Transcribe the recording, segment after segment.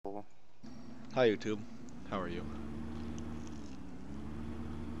Hi YouTube, how are you?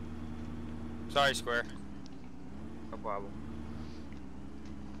 Sorry, Square. No problem.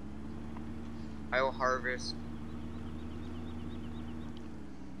 I will harvest.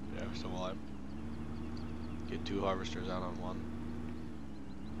 Yeah, so will I. Get 2 harvesters out on one.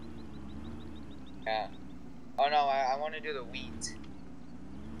 Yeah. Oh no, I want to do the wheat.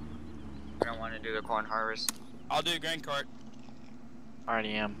 I don't want to do the corn harvest. I'll do grain cart.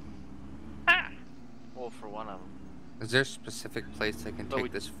 Already am. Ah! Well, for one of them. Is there a specific place I can But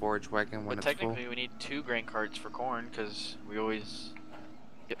take this forage wagon when But it's full? technically, we need 2 grain carts for corn because we always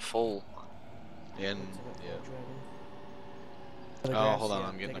get full. And, yeah. Oh, hold on,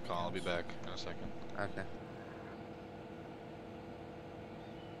 I'm getting a call. I'll be back in a second. Okay.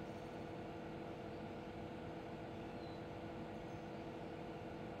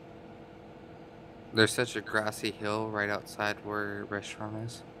 There's such a grassy hill right outside where a restaurant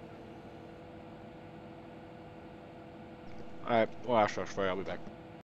is. Alright, well, I'll for you. I'll be back.